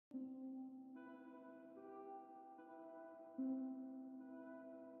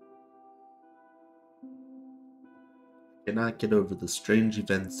Cannot get over the strange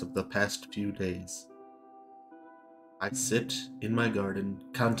events of the past few days. I sit in my garden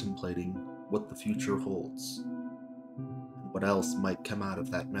contemplating what the future holds and what else might come out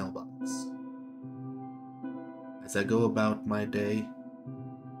of that mailbox. As I go about my day,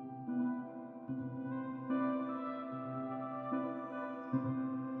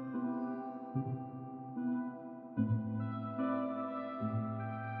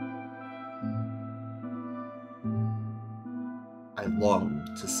 I long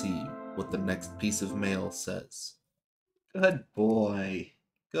to see what the next piece of mail says. Good boy.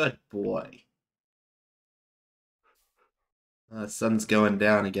 Good boy. Sun's going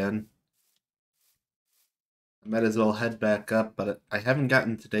down again. I might as well head back up, but I haven't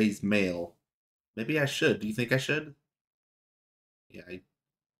gotten today's mail. Maybe I should. Do you think I should? Yeah,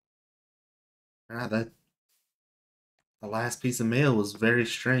 that the last piece of mail was very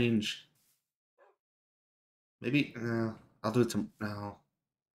strange. Maybe I'll do it no.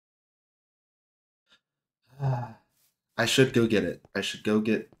 I should go get it. I should go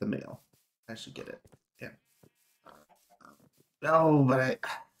get the mail. I should get it. Yeah. No, but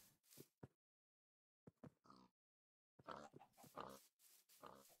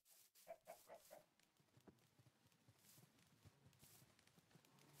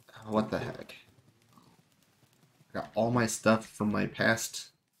what the heck? I got all my stuff from my past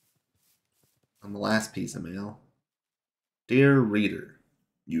on the last piece of mail. Dear reader,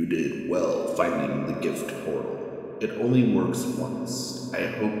 you did well finding the gift portal. It only works once. I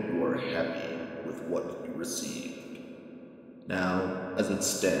hope you are happy with what you received. Now, as it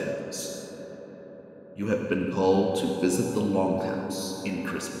stands, you have been called to visit the Longhouse in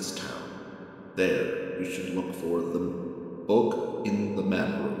Christmas Town. There, you should look for the book in the map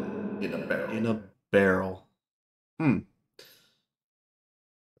room in a barrel. In a barrel.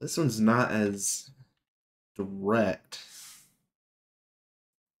 This one's not as direct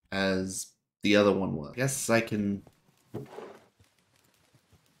as the other one was. I guess I can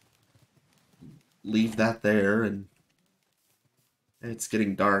leave that there, and it's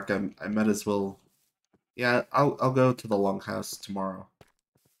getting dark. I might as well. Yeah, I'll go to the Longhouse tomorrow.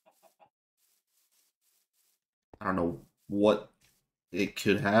 I don't know what it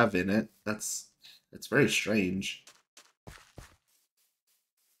could have in it. It's very strange.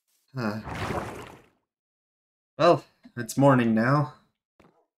 Huh. Well, it's morning now.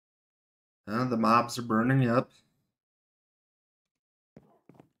 The mobs are burning up.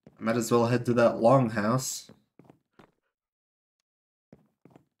 I might as well head to that Longhouse.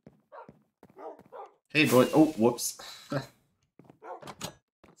 Hey, boy. Oh, whoops.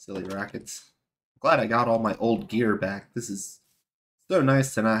 Silly rackets. Glad I got all my old gear back. This is so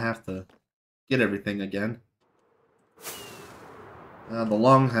nice to not have to get everything again. The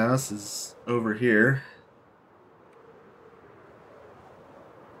Longhouse is over here.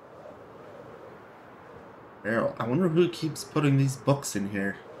 Barrel. I wonder who keeps putting these books in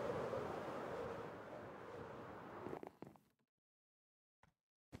here.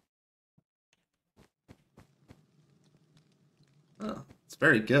 Oh, it's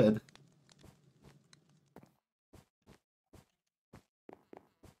very good.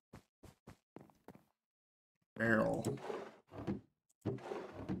 Barrel.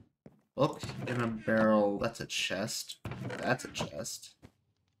 Book in a barrel. That's a chest. That's a chest.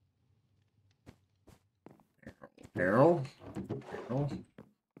 Barrel. Barrel.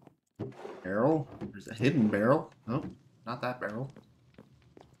 Barrel. There's a hidden barrel. Nope, not that barrel.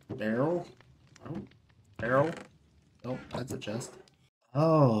 Barrel. Nope. Barrel. Nope, that's a chest.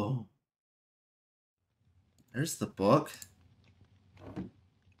 Oh. There's the book.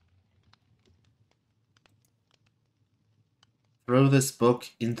 Throw this book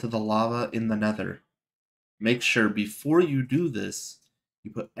into the lava in the nether. Make sure before you do this,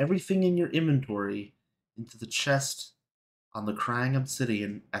 you put everything in your inventory into the chest on the crying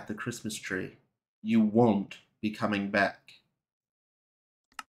obsidian at the Christmas tree. You won't be coming back.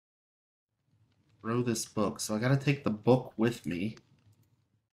 Throw this book. So I gotta take the book with me.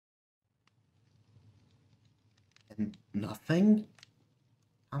 And nothing?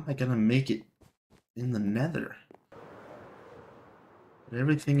 How am I gonna make it in the nether? Put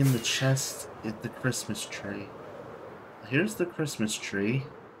everything in the chest at the Christmas tree. Here's the Christmas tree.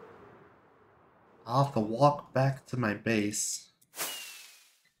 I'll have to walk back to my base.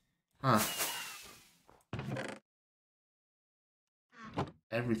 Huh.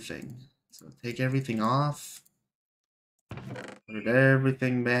 Everything. So take everything off. Put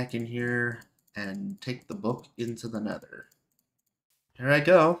everything back in here. And take the book into the nether. Here I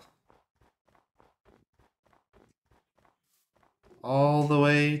go. all the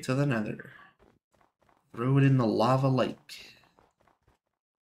way to the nether. Throw it in the lava lake.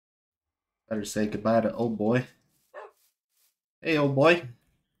 Better say goodbye to old boy. Hey, old boy.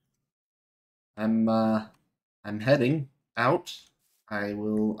 I'm heading out. I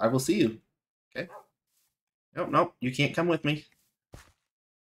will see you. Okay? Nope, you can't come with me.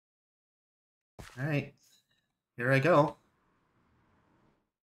 Alright. Here I go.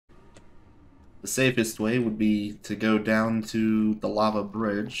 The safest way would be to go down to the lava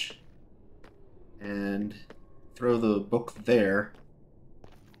bridge and throw the book there.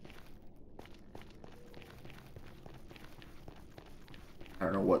 I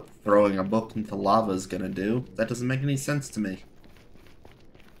don't know what throwing a book into lava is gonna do. That doesn't make any sense to me.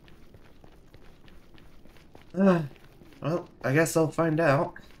 Well, I guess I'll find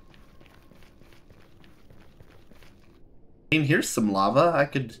out. I mean, here's some lava. I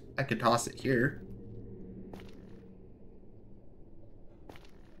could toss it here.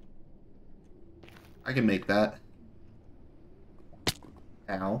 I can make that.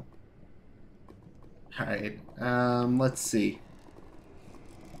 Ow. Alright, let's see.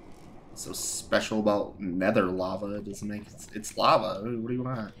 So special about nether lava, it doesn't make it's lava. What do you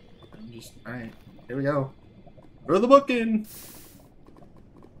want? Alright, here we go. Throw the book in!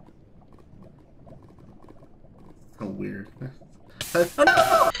 So weird.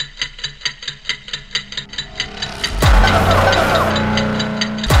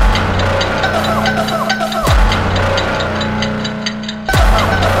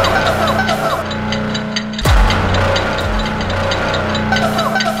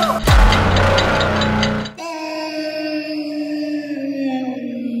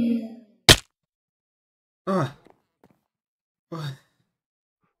 What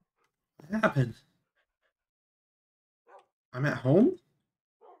happened? I'm at home?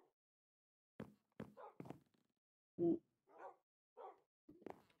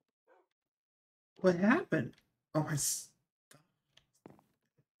 What happened? Oh, my stuff.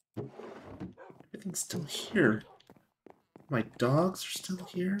 Everything's still here. My dogs are still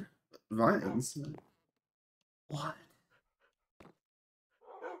here. Vines? What?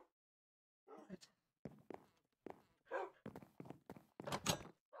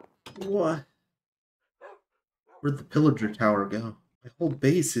 What? Where'd the pillager tower go? My whole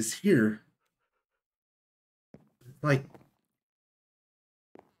base is here. Like...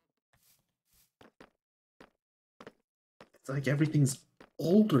 It's like everything's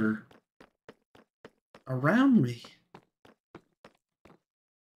older around me.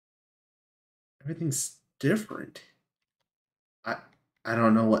 Everything's different. I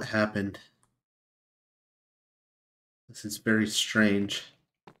don't know what happened. This is very strange.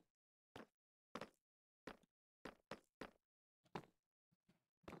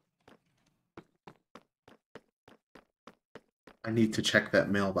 I need to check that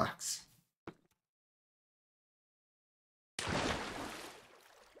mailbox.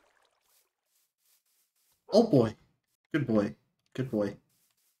 Oh boy. Good boy. Good boy.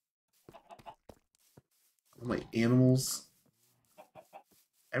 All my animals.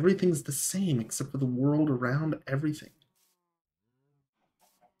 Everything's the same except for the world around everything.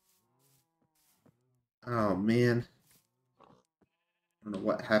 Oh man. I don't know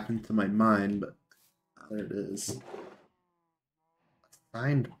what happened to my mind, but there it is. A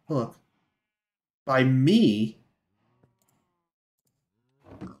signed book by me?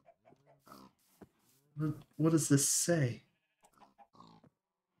 What does this say?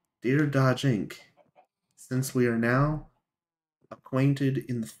 Dear DAWJ Inc, since we are now acquainted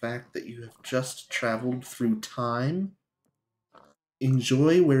in the fact that you have just traveled through time,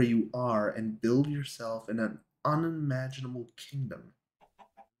 enjoy where you are and build yourself in an unimaginable kingdom.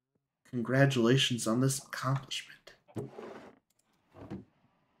 Congratulations on this accomplishment. But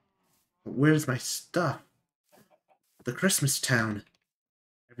where's my stuff? The Christmas town.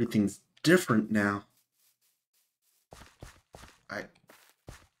 Everything's different now.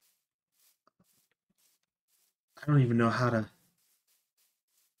 I don't even know how to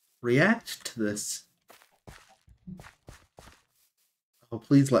react to this. Oh,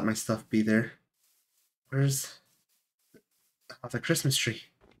 please let my stuff be there. Where's the Christmas tree?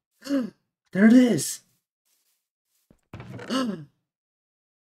 There it is! There's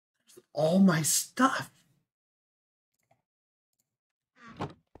all my stuff! I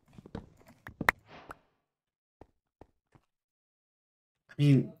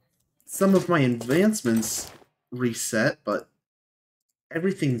mean, some of my advancements reset, but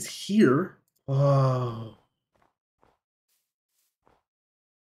everything's here. Whoa.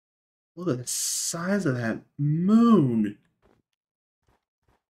 Look at the size of that moon.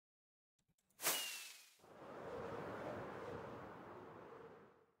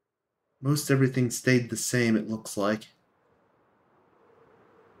 Most everything stayed the same, it looks like.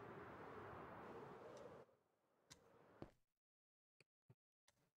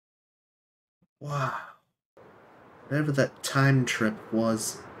 Wow. Whatever that time trip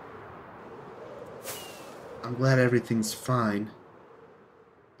was, I'm glad everything's fine.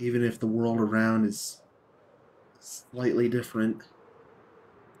 Even if the world around is slightly different.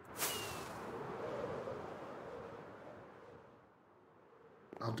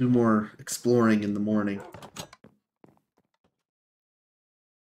 I'll do more exploring in the morning.